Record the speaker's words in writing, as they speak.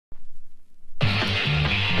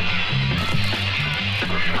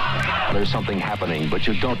There's something happening, but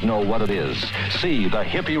you don't know what it is. See The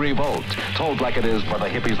Hippie Revolt, told like it is by the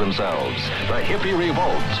hippies themselves. The Hippie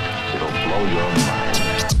Revolt. It'll blow your mind.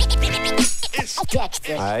 It's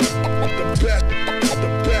Dexter. All right. The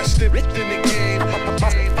best in the game.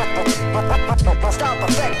 Stop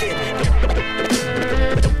affected.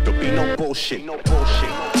 There'll be no bullshit. No bullshit.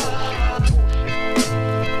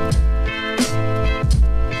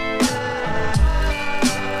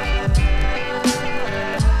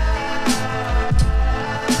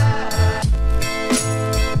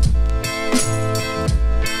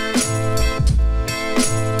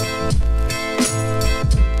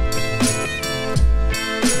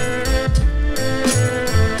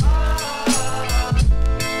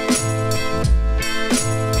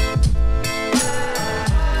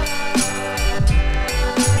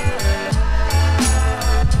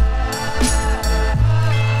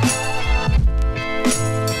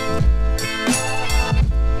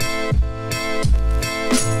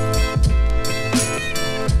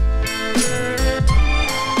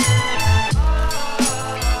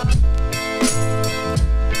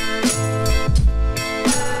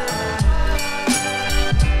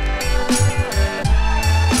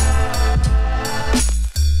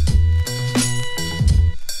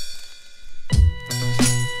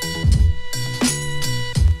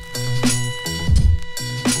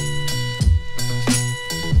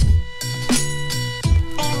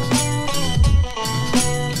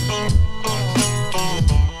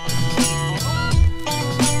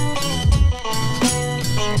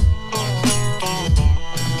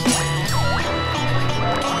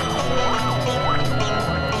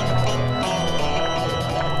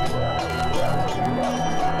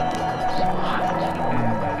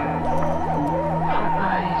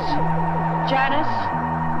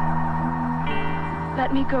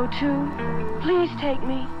 Let me go too. Please take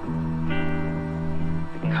me.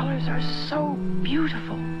 The colors are so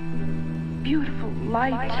beautiful. Beautiful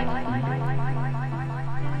light.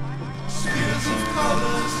 Spheres of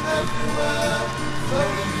colors everywhere,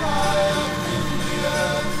 floating high up in the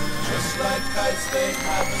air, just like kites they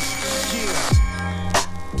have a string. Yeah.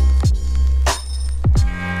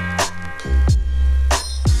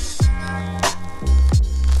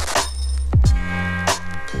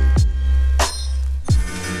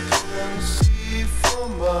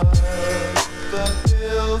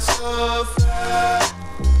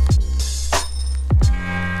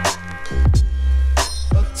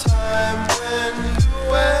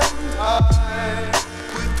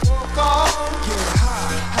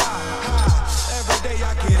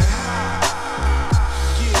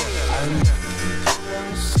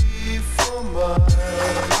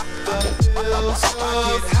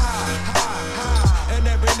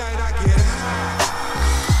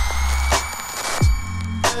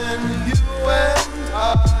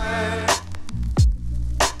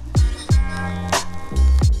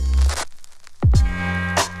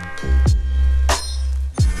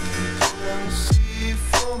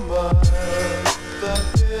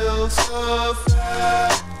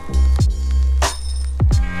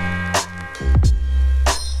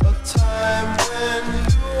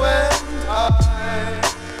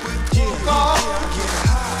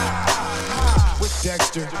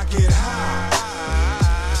 Dexter, I get high.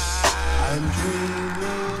 I'm dreaming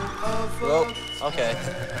of Well, okay.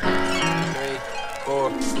 3, 4.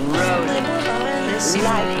 Rolling,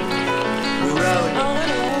 lighting, rolling,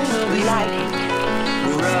 lighting,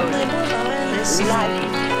 rolling,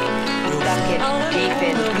 lighting, stuck it deep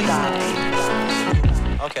inside.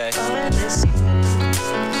 Okay.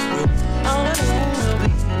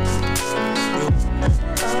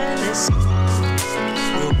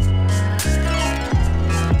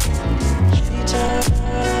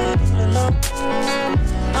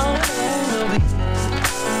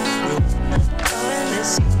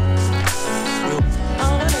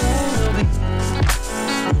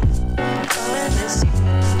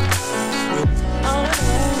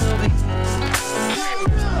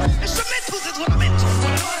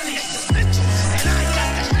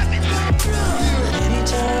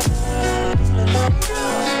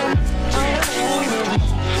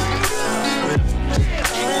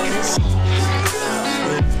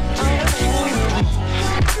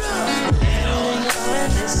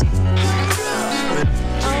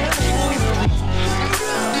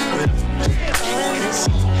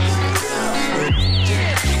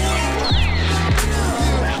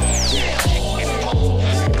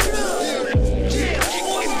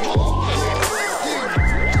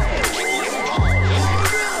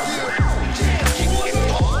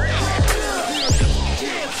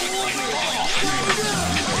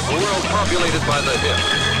 Populated by the hip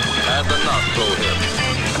and the not so hip.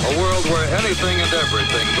 A world where anything and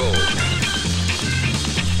everything goes.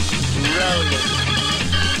 Rolling.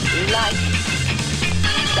 Light.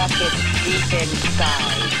 Suck it deep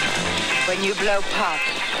inside. When you blow pop,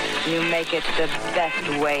 you make it the best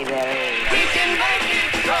way there is. We can make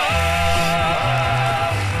it go.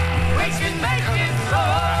 We can make it go.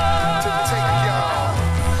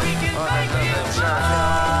 We can make it go.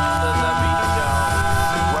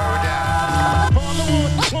 All the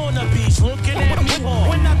wannabes looking at me hard.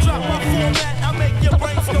 When I drop my format, I make your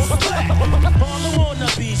brains go splat. All the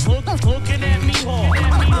wannabes looking at me hard.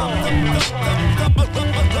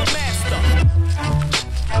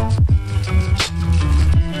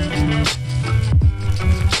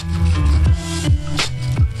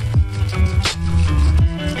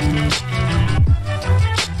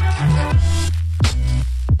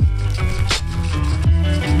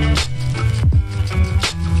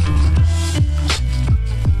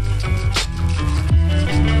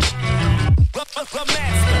 The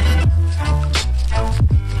master.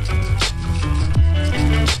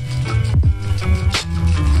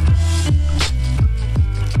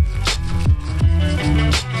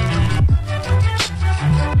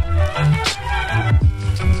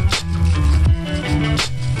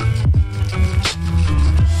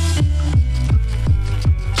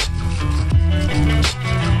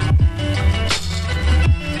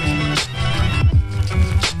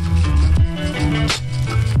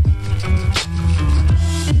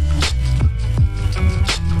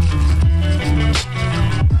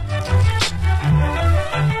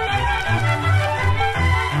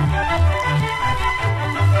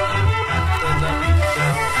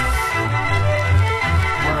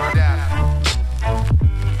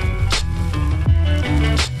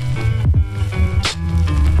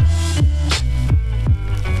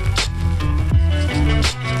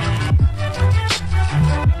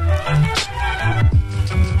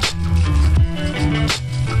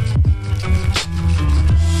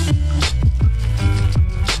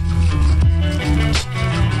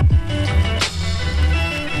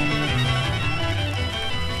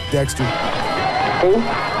 Dexter. Who?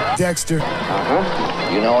 Dexter.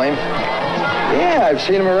 Uh-huh. You know him? Yeah, I've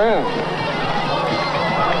seen him around.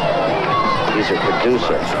 He's a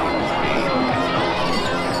producer.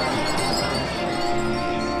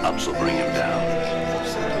 Ups will bring him down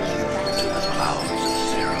to the clouds of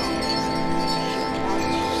zero.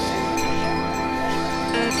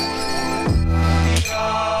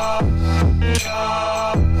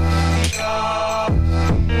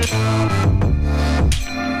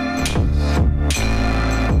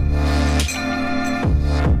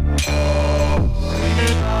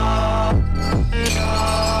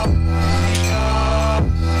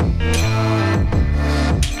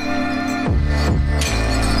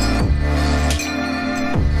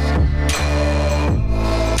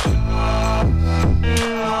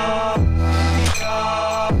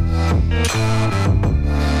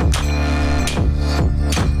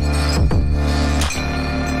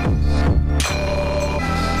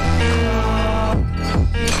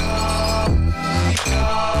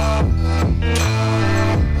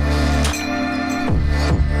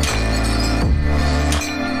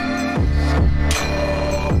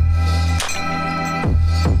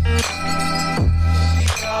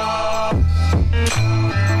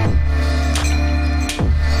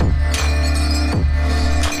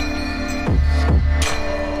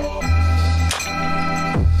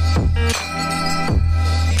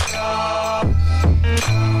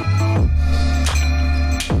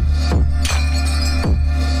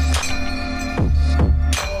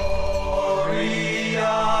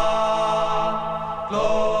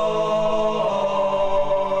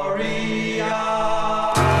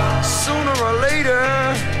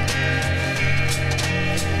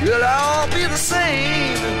 We'll all be the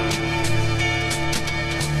same.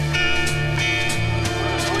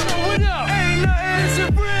 What up? Ain't nothing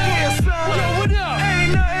to bring. Yeah, son. Yo, what up?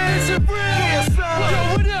 Ain't nothing to bring. Yeah, son. Yo,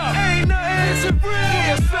 what up? Ain't nothing to bring.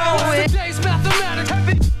 Yeah, son. What's today's mathematics?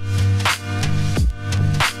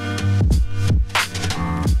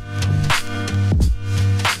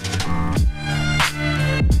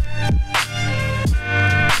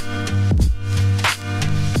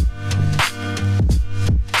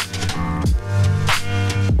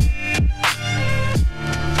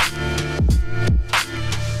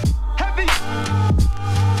 Heavy.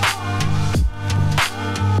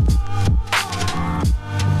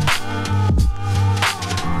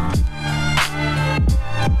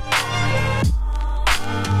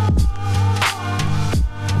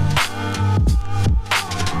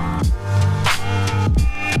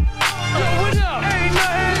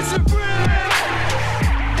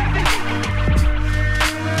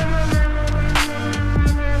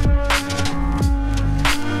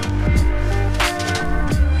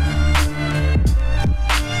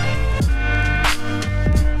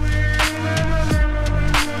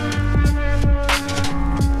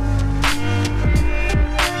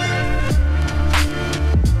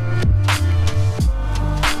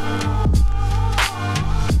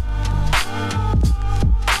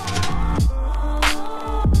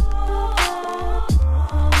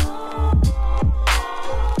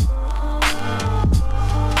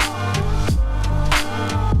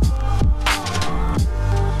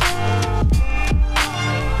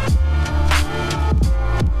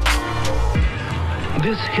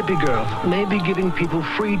 This hippie girl may be giving people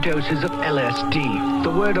free doses of LSD. The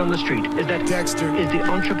word on the street is that Dexter is the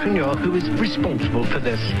entrepreneur who is responsible for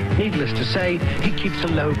this. Needless to say, he keeps a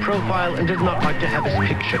low profile and does not like to have his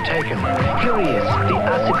picture taken. Here he is, the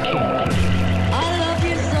Acid King. I love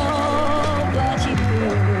you so, but you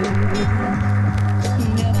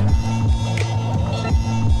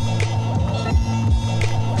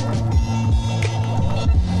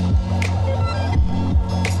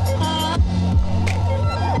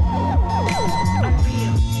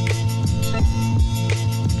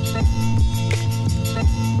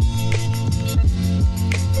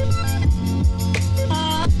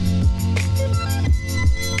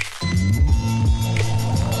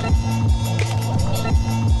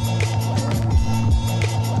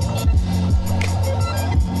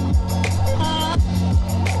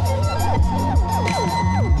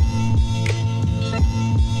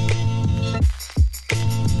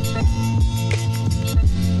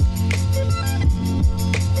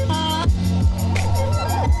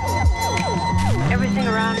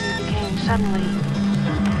suddenly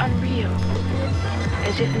unreal,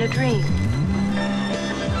 as if in a dream.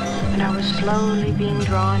 And I was slowly being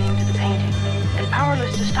drawn into the painting and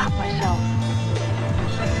powerless to stop myself.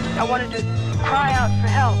 I wanted to cry out for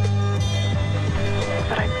help,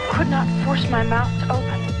 but I could not force my mouth to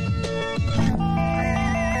open.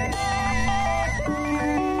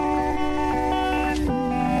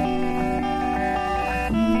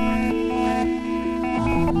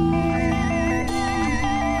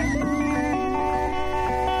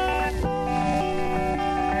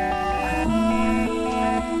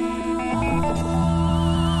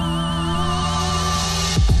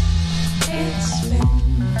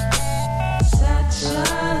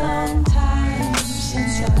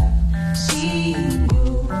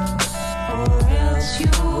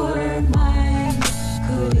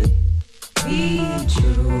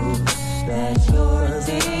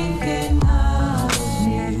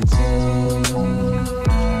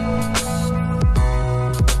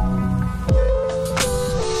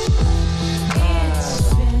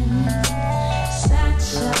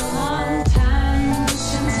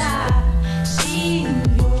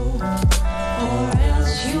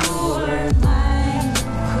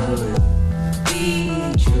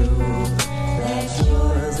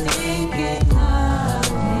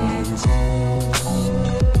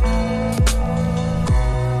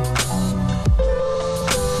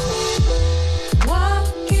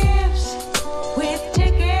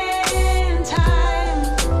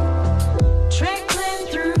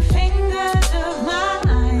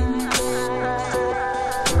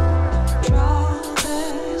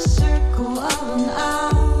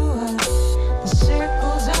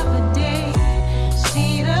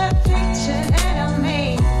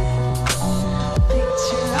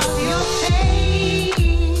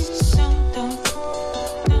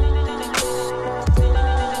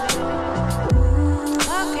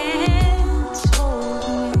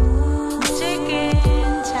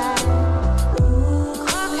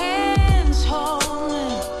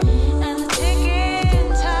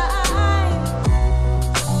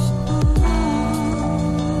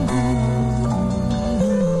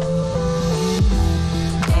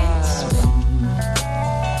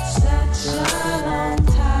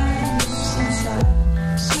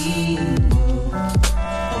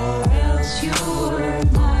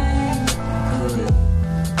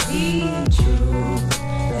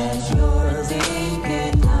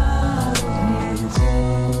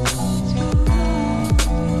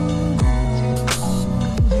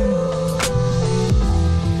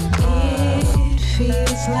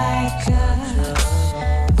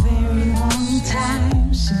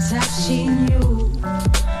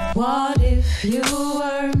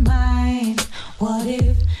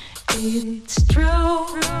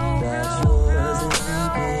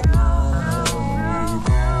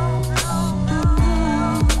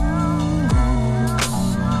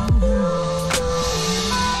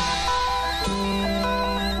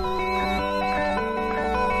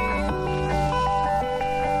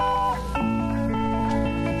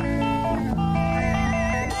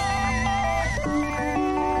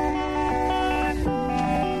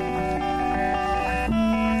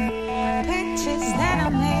 pictures that I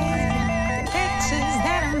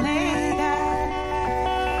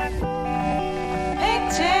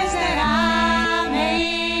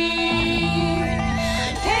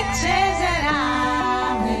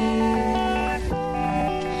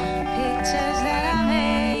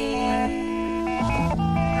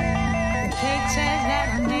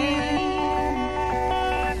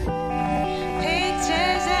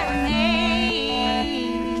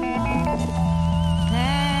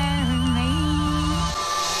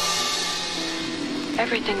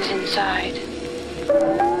Everything's inside.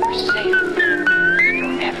 We're safe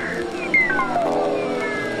forever.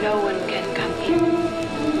 No one can come in.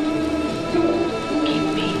 Keep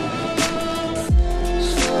me.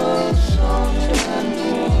 So soft and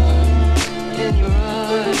warm in your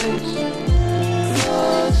eyes.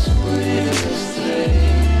 The sweetest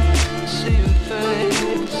thing. See your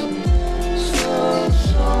face. So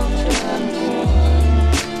soft and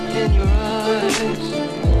warm in your eyes.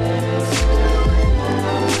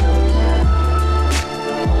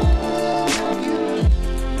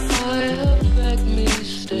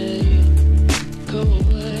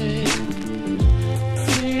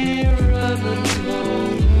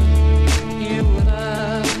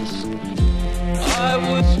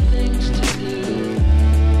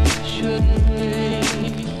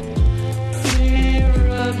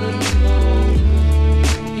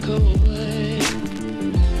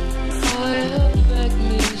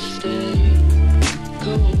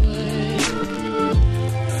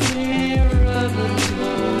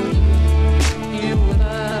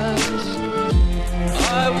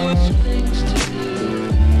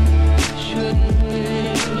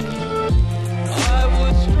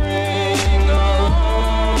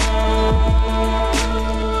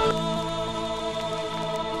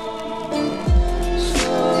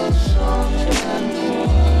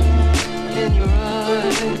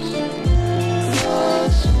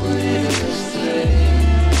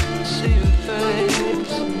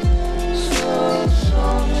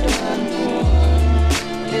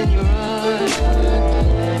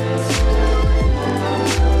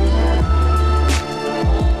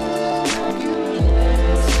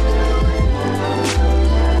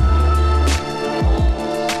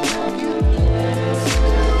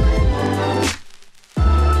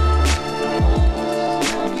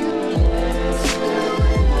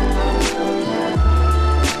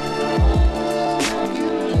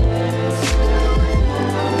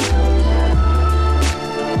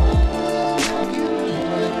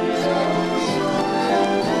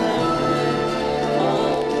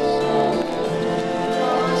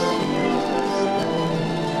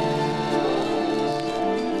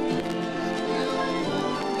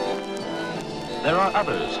 There are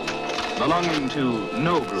others belonging to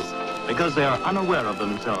no group because they are unaware of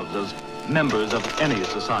themselves as members of any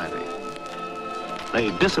society. They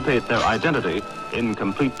dissipate their identity in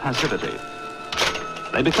complete passivity.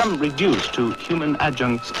 They become reduced to human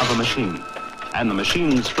adjuncts of a machine, and the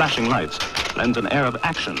machine's flashing lights lends an air of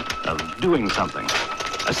action, of doing something,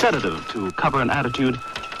 a sedative to cover an attitude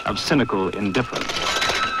of cynical indifference.